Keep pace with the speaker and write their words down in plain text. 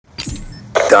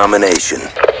domination.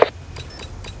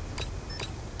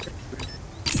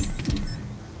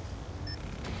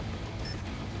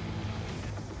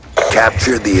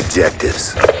 Capture the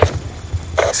objectives.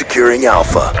 Securing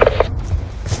Alpha.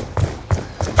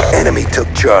 Enemy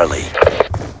took Charlie.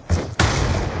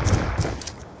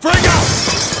 Frag out!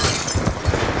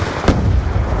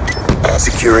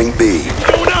 Securing B.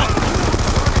 Going up!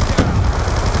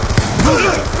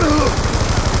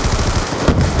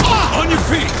 On your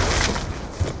feet!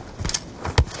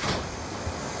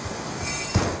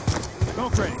 Go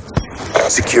ready.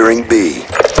 Securing B.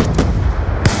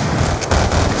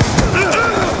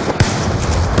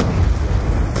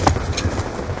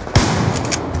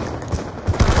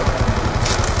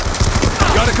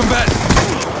 Got a combatant.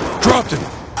 Dropped him.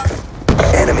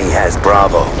 Enemy has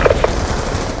Bravo.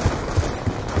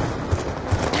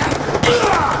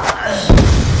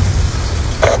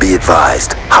 Be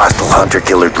advised, hostile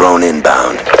hunter-killer drone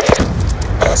inbound.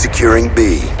 Securing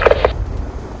B.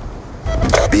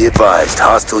 Be advised,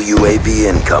 hostile UAV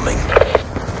incoming.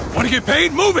 Want to get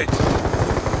paid? Move it!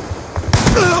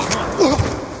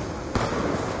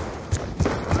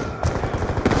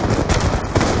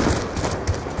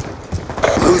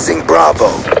 Losing Bravo.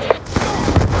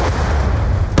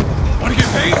 Want to get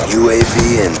paid?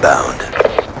 UAV inbound.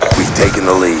 We've taken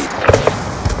the lead.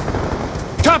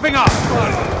 Topping off!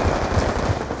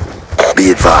 Be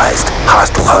advised,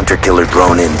 hostile hunter-killer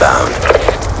drone inbound.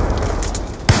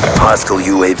 Hostile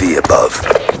UAV above.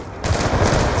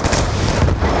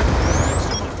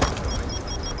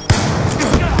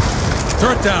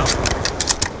 Threat down.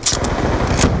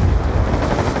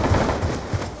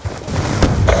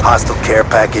 Hostile care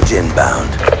package inbound.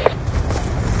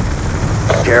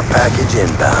 Care package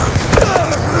inbound.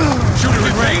 Shooter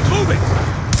in range. Move it!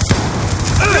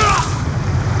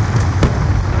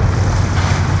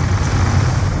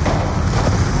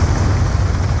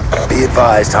 Be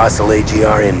advised, hostile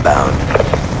AGR inbound.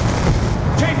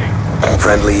 Changing.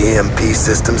 Friendly EMP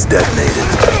systems detonated.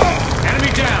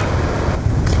 Enemy down.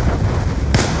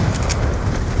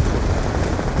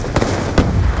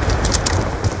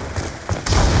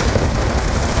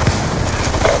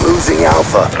 Losing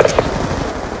Alpha.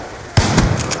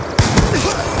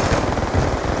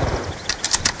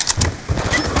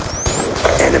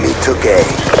 Enemy took A.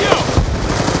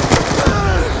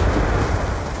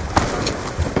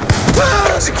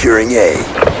 Securing A.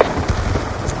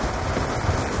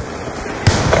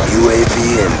 UAV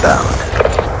inbound.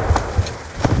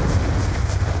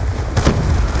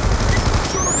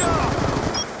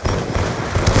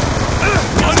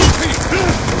 On your feet.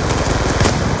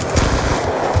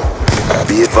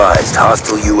 Be advised,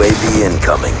 hostile UAV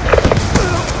incoming.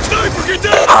 Sniper, get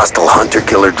down! Hostile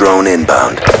hunter-killer drone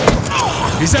inbound.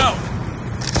 He's out.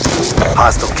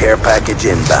 Hostile care package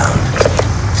inbound.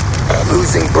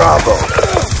 Losing Bravo.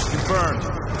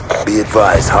 Confirmed. Be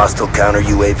advised, hostile counter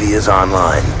UAV is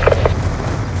online.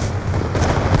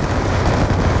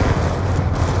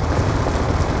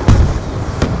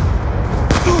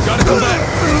 Gotta come back.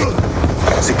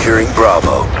 Securing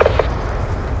Bravo.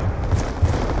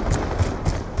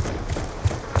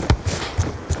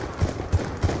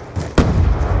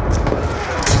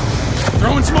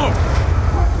 Throwing smoke.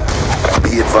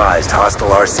 Be advised, hostile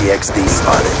RCXD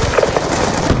spotted.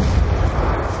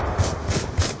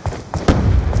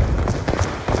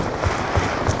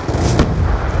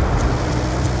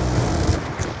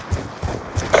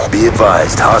 Be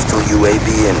advised, hostile UAV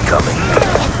incoming.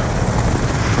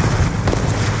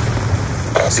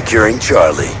 Securing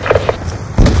Charlie.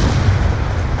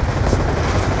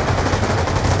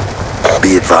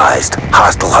 Be advised,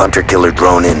 hostile hunter-killer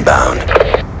drone inbound.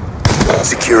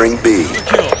 Securing B.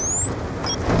 Kill.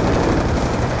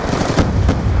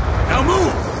 Now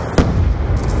move.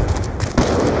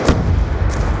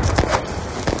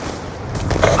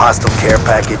 Hostile care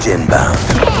package inbound.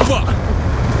 Move up.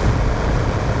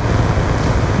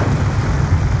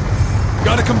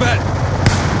 Gotta combat.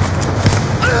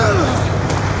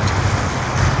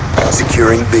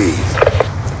 Securing B.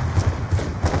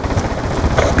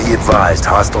 Be advised,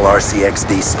 hostile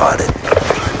RCXD spotted.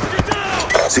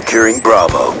 Securing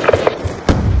Bravo.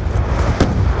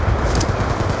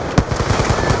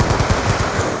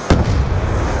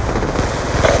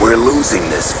 We're losing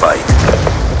this fight.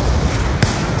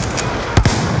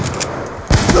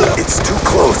 It's too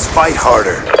close. Fight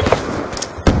harder.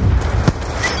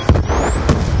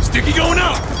 Sticky going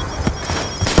out.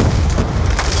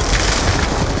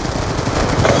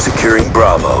 Securing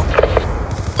Bravo.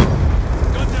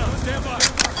 Gun down. Stand by.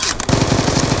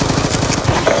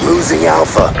 Losing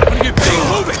Alpha. Want to get paid?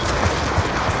 Move it.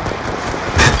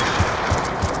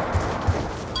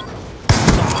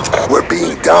 We're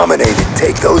being dominated.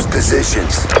 Take those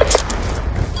positions.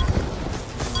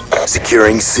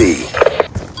 Securing C.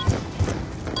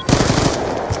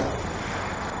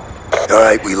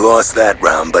 Alright, we lost that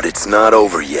round, but it's not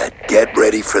over yet. Get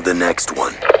ready for the next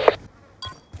one.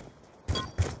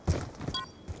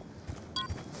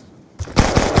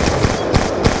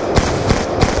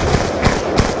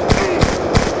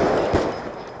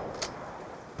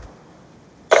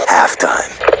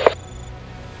 Halftime.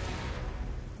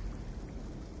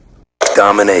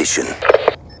 Domination.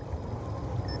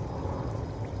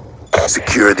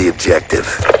 Secure the objective.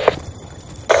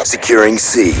 Securing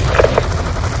C.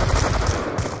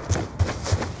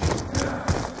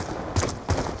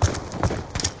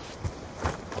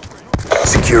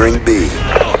 Securing B.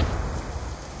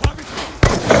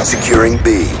 Securing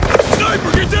B.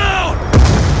 Sniper, get down!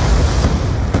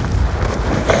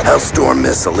 Hellstorm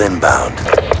missile inbound.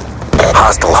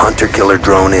 Hostile hunter-killer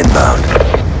drone inbound.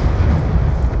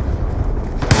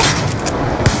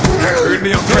 Heard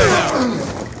me on now.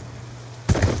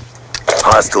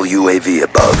 Hostile UAV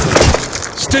above.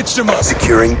 Stitched him up.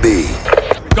 Securing B.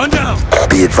 Gun down.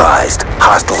 Be advised.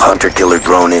 Hostile hunter-killer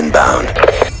drone inbound.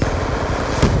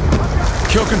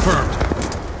 Kill confirmed.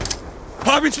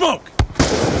 Popping smoke.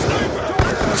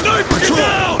 Sniper! Sniper, get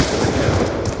down!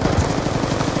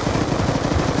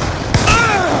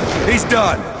 He's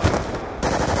done.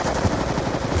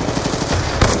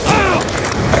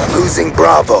 Losing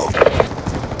Bravo.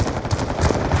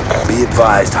 Be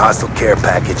advised, hostile care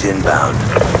package inbound.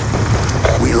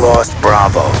 We lost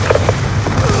Bravo.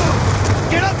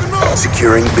 Get up and move!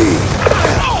 Securing B.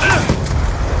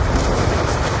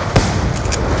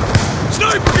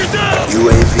 Sniper, get down!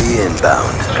 UAV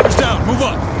inbound. Sniper's down, move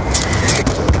up.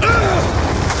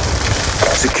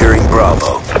 Securing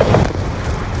Bravo.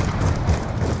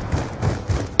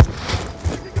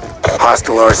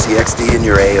 Hostile RCXD in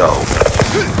your AO.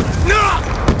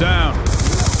 Down.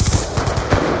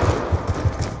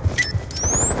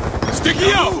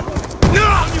 Sticky out!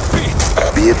 On your feet!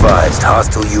 Be advised,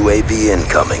 hostile UAV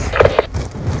incoming.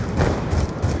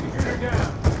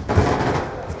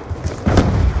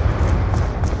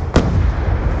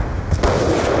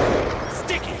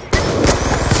 Sticky!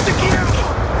 Sticky out!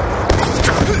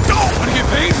 Wanna get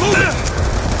paid? Move it!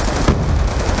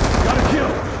 Got a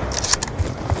kill.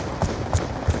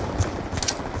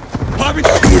 Popping.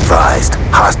 Be advised,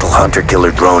 hostile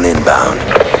hunter-killer drone inbound.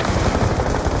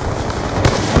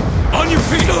 On your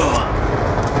feet!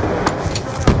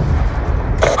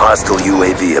 Hostile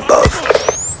UAV above.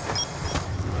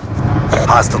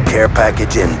 Hostile care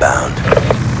package inbound.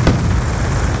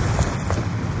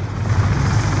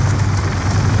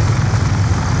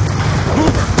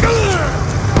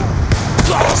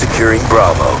 Securing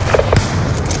Bravo.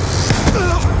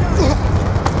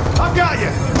 I got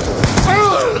you!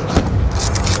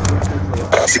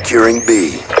 Securing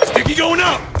B. Sticky going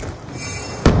out!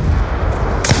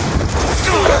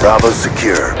 Bravo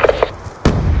secure.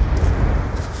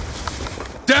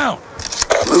 Down!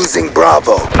 Losing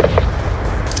Bravo.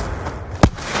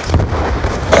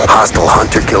 Hostile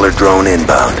hunter-killer drone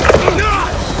inbound.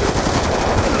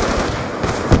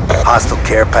 Hostile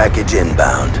care package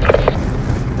inbound.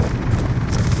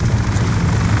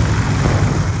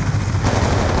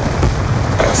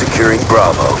 Securing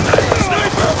Bravo.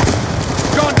 Sniper!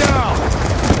 Gone down!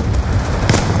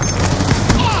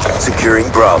 Securing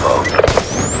Bravo.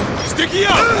 Sticky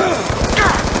out!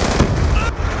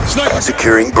 Sniper!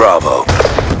 Securing Bravo.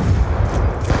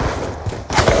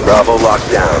 Bravo locked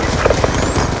down.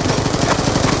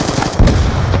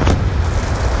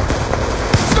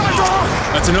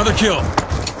 That's another kill.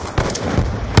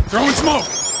 Throwing smoke.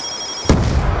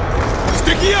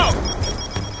 Sticky out!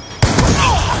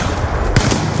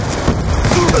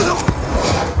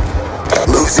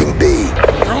 Losing B.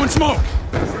 Throwing smoke.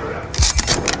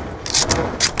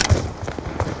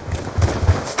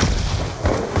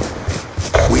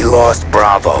 We lost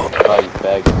Bravo.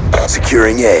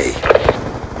 Securing A.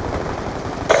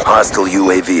 Hostile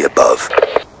UAV above.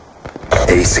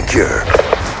 A secure.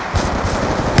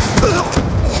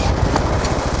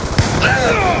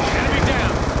 Enemy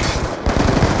down.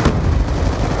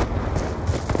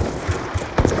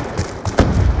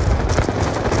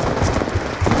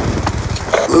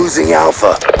 Losing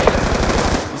Alpha.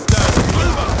 He's done.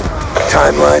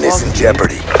 Timeline is in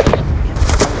jeopardy.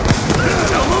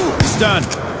 Now move. He's done.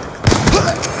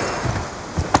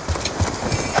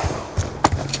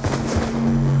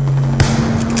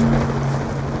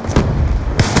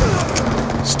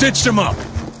 Stitched him up.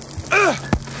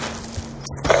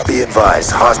 Be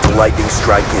advised, hostile lightning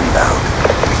strike inbound.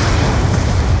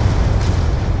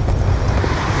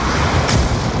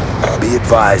 Be advised.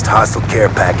 advised, hostile care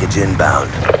package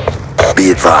inbound.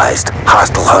 Be advised,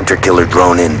 hostile hunter-killer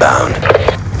drone inbound.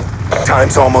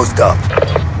 Time's almost up.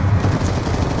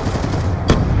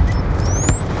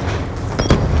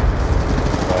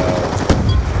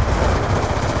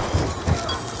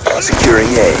 Securing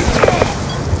A.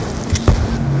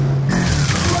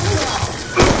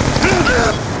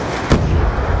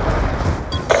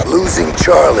 Losing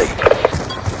Charlie.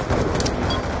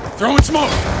 Throwing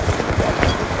smoke.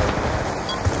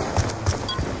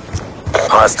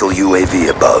 Hostile UAV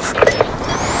above.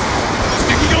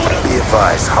 Sticky going up. Be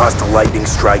advised, hostile lightning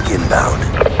strike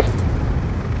inbound.